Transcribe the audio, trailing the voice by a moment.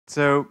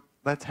So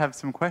let's have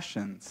some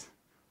questions.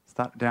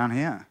 Start down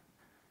here.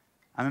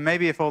 I mean,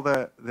 maybe if all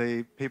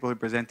the people who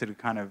presented would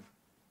kind of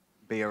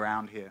be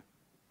around here.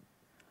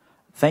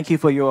 Thank you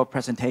for your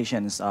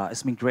presentations.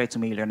 It's been great to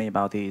me learning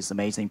about these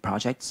amazing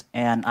projects.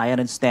 And I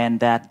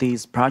understand that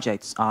these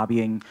projects are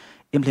being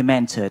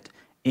implemented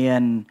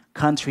in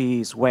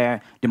countries where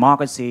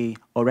democracy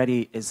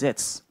already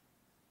exists.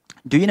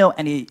 Do you know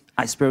any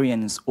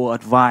experience or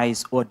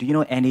advice, or do you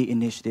know any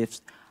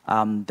initiatives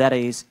that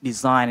is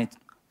designed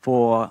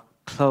for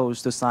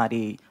closed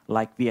society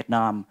like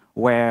Vietnam,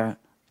 where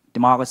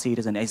democracy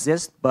doesn't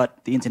exist,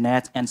 but the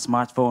internet and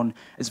smartphone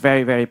is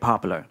very, very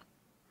popular?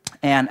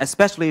 And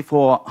especially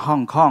for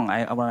Hong Kong,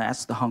 I want to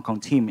ask the Hong Kong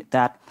team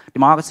that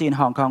democracy in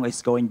Hong Kong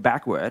is going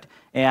backward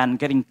and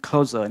getting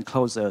closer and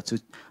closer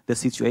to the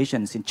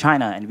situations in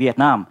China and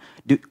Vietnam.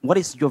 What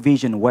is your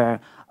vision where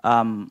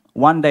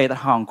one day that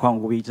Hong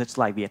Kong will be just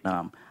like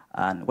Vietnam?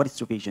 And what is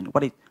your vision?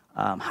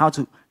 How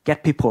to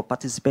get people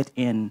participate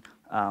in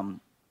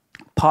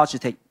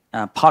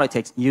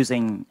politics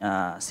using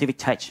Civic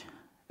Tech?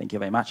 Thank you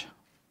very much.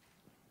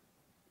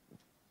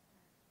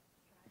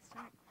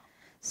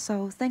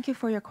 So thank you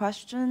for your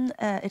question.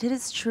 It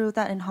is true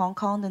that in Hong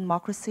Kong,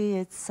 democracy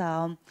is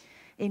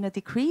in a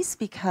decrease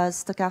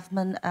because the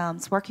government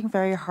is working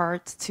very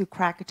hard to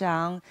crack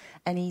down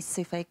any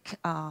civic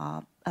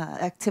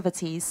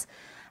activities.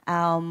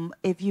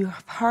 If you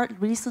have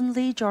heard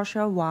recently,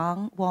 Joshua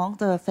Wong,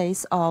 the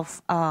face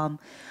of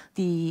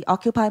the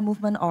Occupy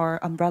movement or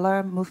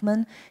Umbrella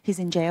movement, he's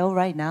in jail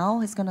right now.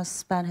 He's going to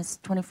spend his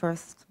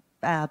 21st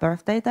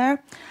birthday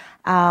there.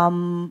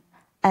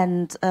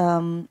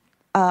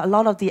 A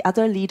lot of the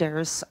other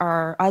leaders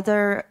are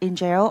either in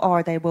jail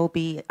or they will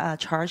be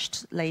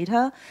charged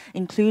later,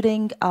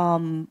 including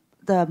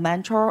the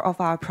mentor of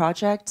our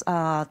project,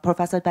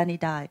 Professor Benny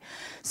Dai.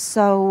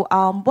 So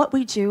what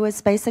we do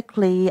is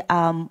basically,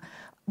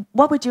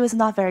 what we do is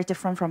not very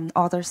different from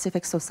other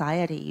civic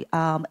society.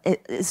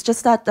 It's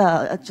just that,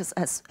 just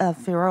as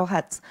Firo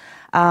had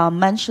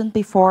mentioned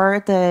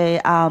before, the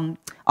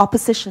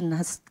opposition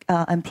has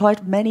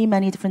employed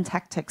many different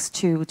tactics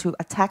to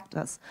attack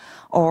us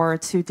or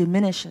to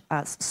diminish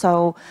us.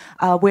 So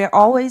we're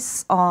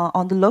always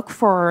on the look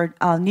for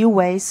new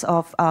ways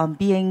of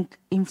being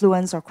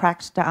influenced or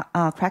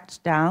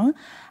cracked down.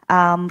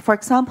 For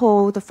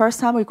example, the first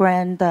time we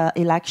ran the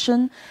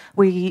election,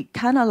 we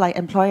kind of like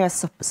employ a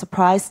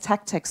surprise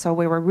tactic. So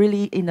we were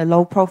really in a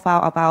low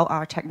profile about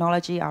our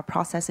technology, our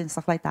process and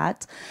stuff like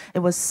that. It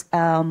was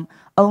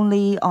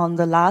only on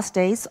the last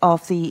days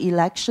of the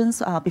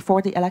elections,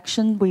 before the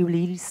election, we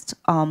released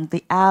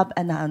the app,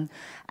 and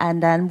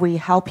then we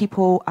help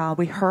people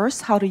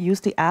rehearse how to use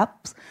the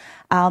apps.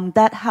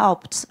 That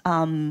helped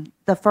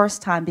the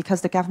first time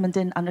because the government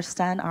didn't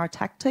understand our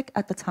tactic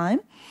at the time.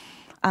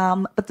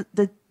 But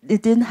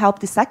it didn't help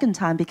the second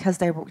time because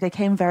they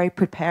came very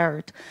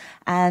prepared.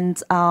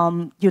 And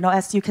you know,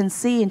 as you can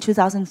see, in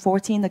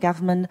 2014, the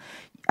government,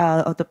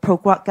 the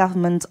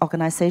pro-government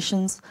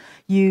organizations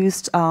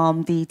used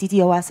the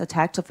DDoS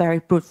attack, a very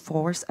brute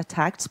force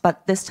attack,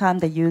 but this time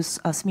they used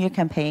a smear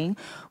campaign,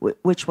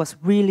 which was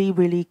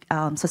really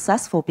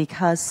successful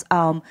because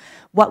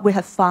what we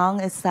have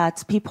found is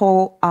that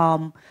people,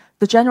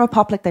 the general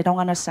public, they don't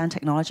understand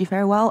technology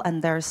very well,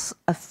 and there's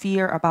a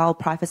fear about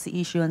privacy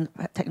issue and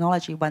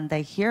technology when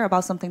they hear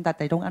about something that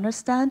they don't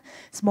understand.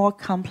 It's more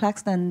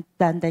complex than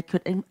they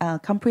could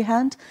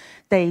comprehend.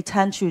 They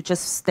tend to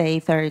just stay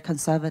very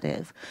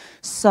conservative.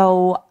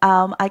 So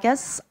I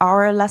guess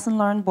our lesson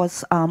learned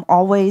was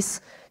always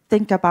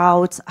think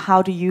about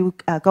how do you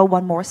go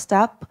one more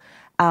step,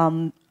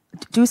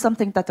 do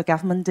something that the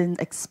government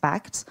didn't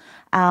expect.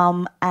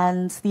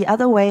 And the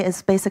other way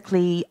is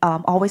basically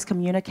always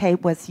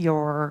communicate with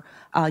your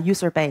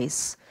user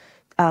base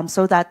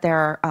so that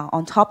they're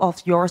on top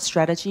of your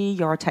strategy,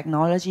 your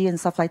technology and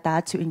stuff like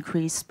that to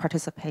increase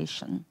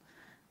participation.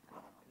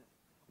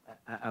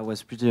 I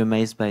was pretty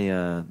amazed by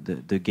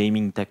the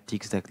gaming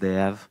tactics that they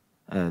have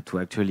to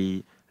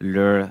actually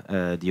lure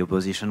the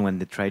opposition when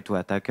they try to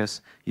attack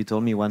us. You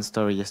told me one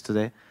story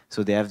yesterday.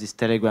 So they have this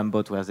Telegram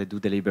bot where they do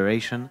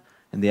deliberation,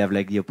 and they have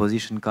like the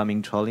opposition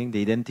coming trolling.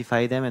 They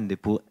identify them and they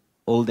put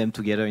all them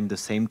together in the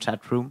same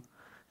chat room,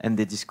 and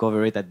they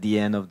discover it at the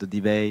end of the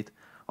debate.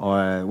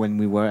 Or when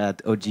we were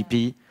at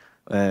OGP,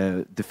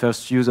 the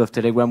first use of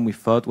Telegram we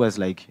thought was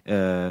like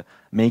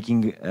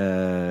making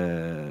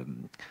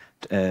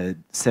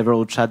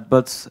several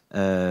chatbots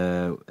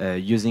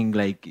using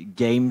like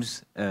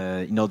games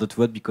in order to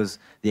vote, because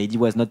the idea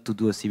was not to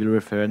do a civil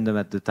referendum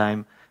at the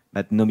time,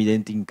 but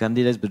nominating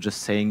candidates, but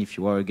just saying if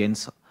you are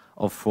against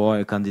or for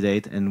a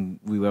candidate, and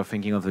we were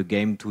thinking of a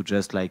game to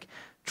just like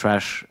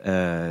trash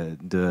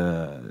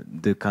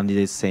the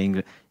candidates,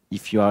 saying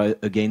if you are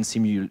against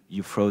him,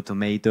 you throw a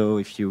tomato,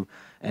 if you,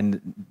 and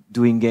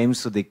doing games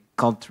so they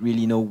can't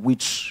really know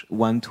which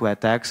one to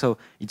attack. So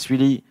it's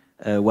really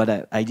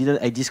what I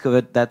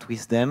discovered that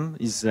with them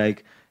is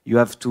like you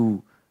have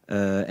to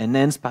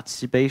enhance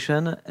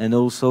participation and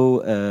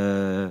also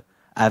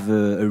have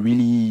a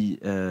really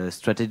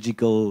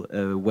strategical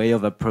way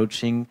of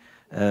approaching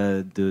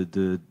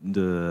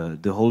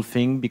the whole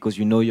thing, because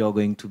you know you're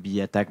going to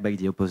be attacked by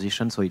the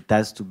opposition, so it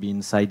has to be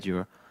inside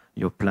your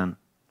plan.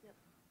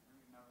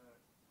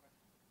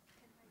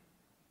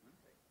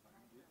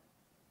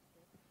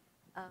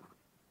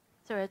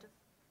 Sorry, I just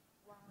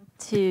want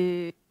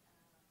to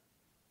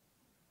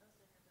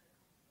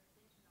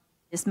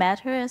this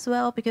matter as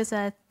well, because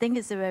I think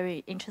it's a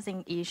very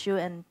interesting issue,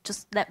 and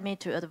just let me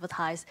to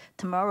advertise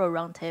tomorrow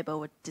roundtable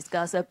would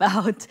discuss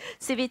about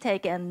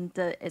Civic and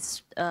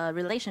its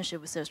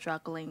relationship with the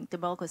struggling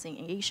democracy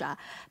in Asia.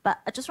 But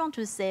I just want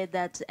to say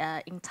that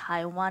in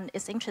Taiwan,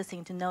 it's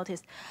interesting to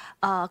notice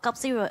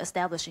GovZero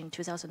established in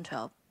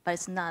 2012, but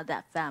it's not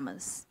that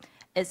famous.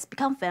 It's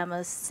become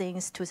famous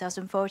since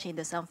 2014,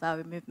 the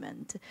Sunflower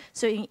Movement.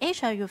 So in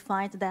Asia, you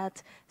find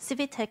that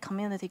Civic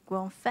community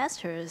grown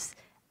faster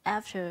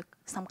after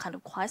some kind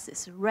of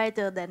crisis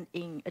rather than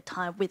in a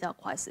time without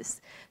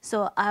crisis.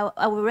 So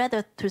I would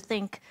rather to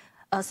think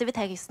Civic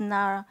is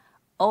not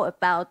all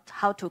about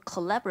how to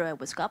collaborate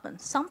with government.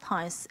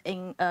 Sometimes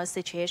in a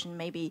situation,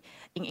 maybe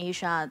in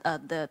Asia,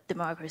 the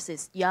democracy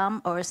is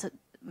young, or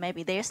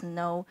maybe there's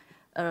no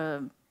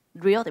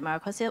real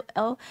democracy.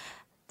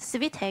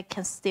 Civic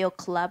can still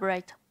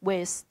collaborate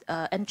with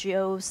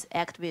NGOs,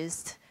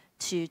 activists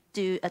to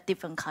do a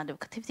different kind of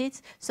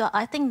activities. So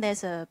I think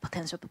there's a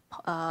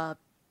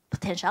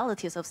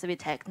potentialities of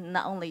Civic,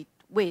 not only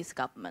with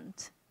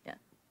government. Yeah.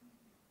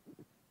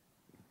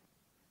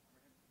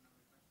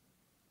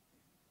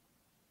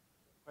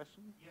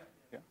 Question?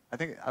 Yeah. I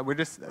think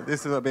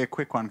this will be a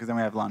quick one because then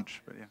we have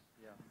lunch. But yeah.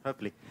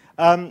 Hopefully.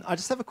 I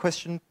just have a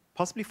question,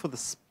 possibly for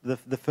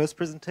the first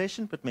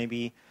presentation, but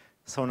maybe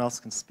someone else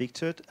can speak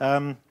to it.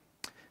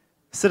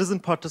 Citizen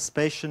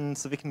participation,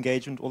 civic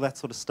engagement, all that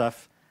sort of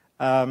stuff,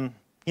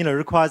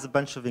 requires a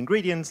bunch of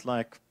ingredients,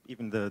 like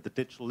even the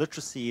digital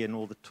literacy and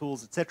all the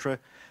tools, etc.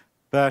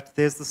 But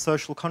there's the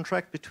social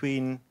contract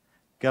between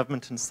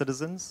government and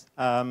citizens,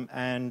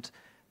 and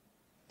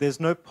there's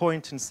no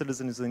point in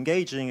citizens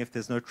engaging if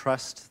there's no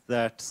trust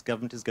that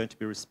government is going to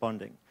be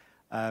responding.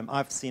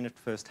 I've seen it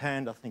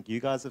firsthand. I think you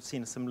guys have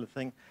seen a similar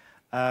thing.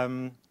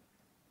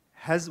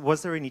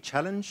 Was there any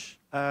challenge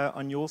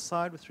on your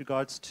side with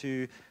regards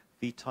to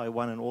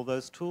Taiwan and all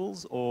those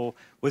tools, or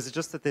was it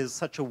just that there's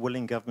such a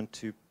willing government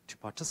to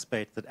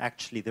participate that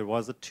actually there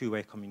was a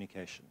two-way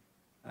communication?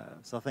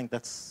 So I think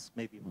that's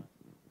maybe one.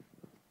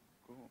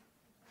 Cool.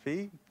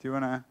 Fee, do you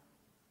want to answer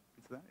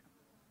that?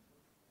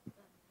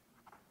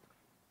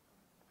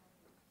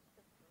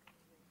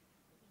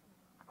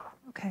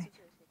 Okay.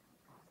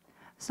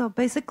 So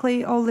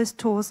basically, all these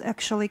tools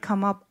actually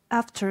come up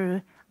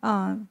after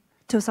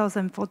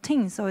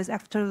 2014, so it's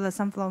after the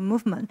Sunflower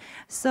Movement.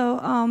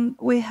 So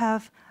we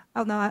have,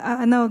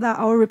 I know that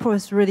our report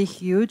is really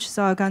huge,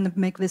 so I'm going to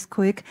make this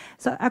quick.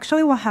 So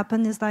actually what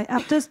happened is that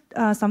after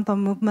Sunflower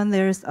Movement,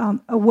 there's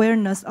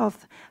awareness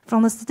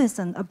from the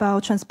citizen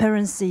about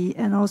transparency,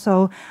 and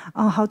also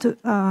how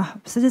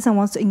citizen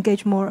wants to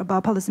engage more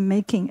about policy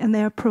making, and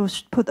they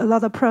put a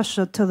lot of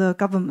pressure to the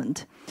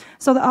government.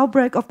 So the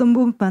outbreak of the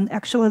movement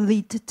actually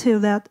lead to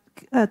that,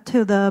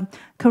 to the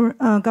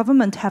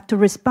government have to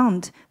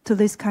respond to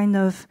this kind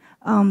of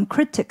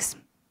critics.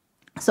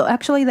 So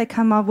actually, they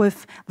come up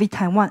with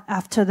Taiwan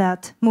after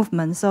that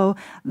movement. So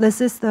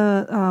this is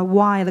the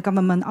why the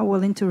government are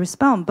willing to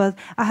respond. But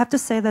I have to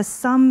say that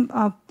some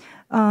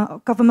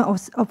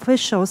government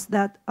officials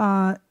that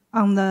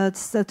on the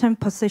certain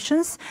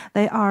positions,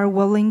 they are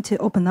willing to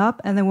open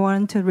up and they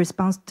want to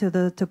respond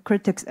to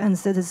critics and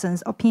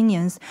citizens'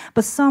 opinions.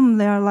 But some,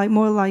 they are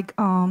more like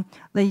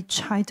they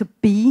try to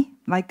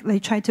they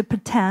try to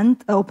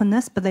pretend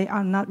openness, but they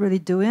are not really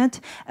doing it.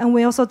 And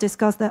we also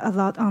discussed that a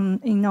lot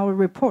in our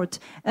report.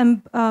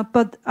 And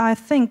but I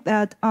think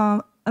that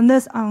on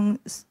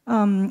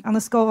the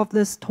scope of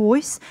these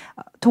tools,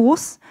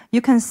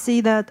 you can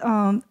see that.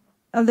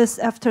 At least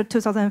after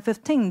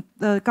 2015,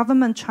 the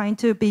government trying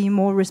to be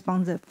more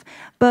responsive.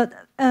 But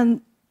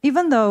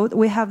even though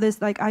we have this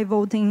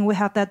iVoting, we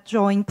have that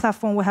joint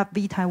platform, we have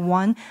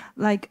Taiwan,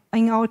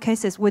 in our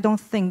cases, we don't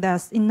think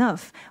that's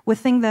enough. We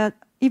think that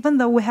even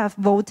though we have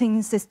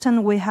voting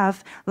system, we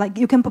have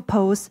you can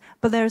propose,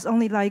 but there's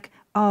only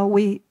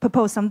we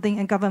propose something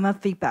and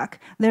government feedback.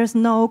 There's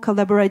no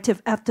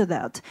collaborative after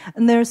that.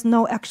 And there's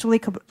no actually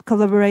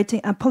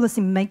collaborating and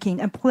policy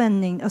making and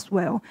planning as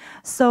well.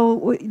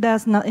 So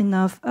that's not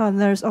enough.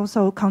 There's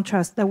also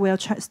contrast that we are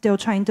still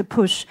trying to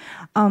push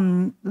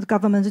the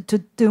government to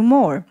do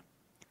more.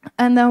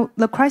 And now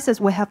the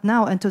crisis we have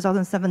now in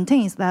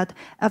 2017 is that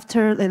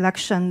after the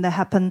election that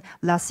happened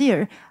last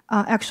year,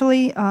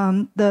 actually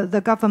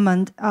the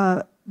government,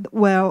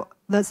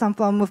 the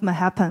Sunflower Movement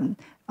happened,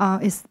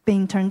 is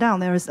being turned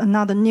down. There is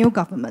another new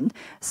government.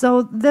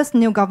 So this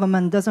new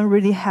government doesn't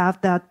really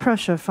have that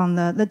pressure from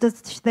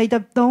they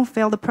don't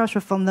feel the pressure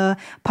from the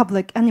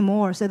public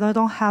anymore. So they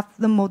don't have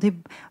the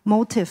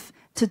motive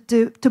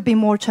to be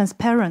more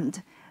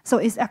transparent. So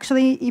it's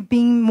actually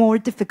being more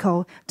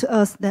difficult to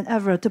us than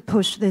ever to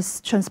push this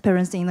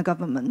transparency in the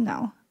government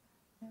now.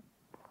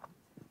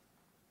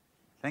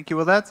 Thank you.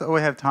 Well, that's all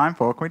we have time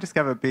for. Can we just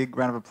give a big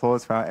round of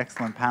applause for our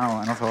excellent panel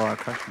and also our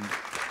questions?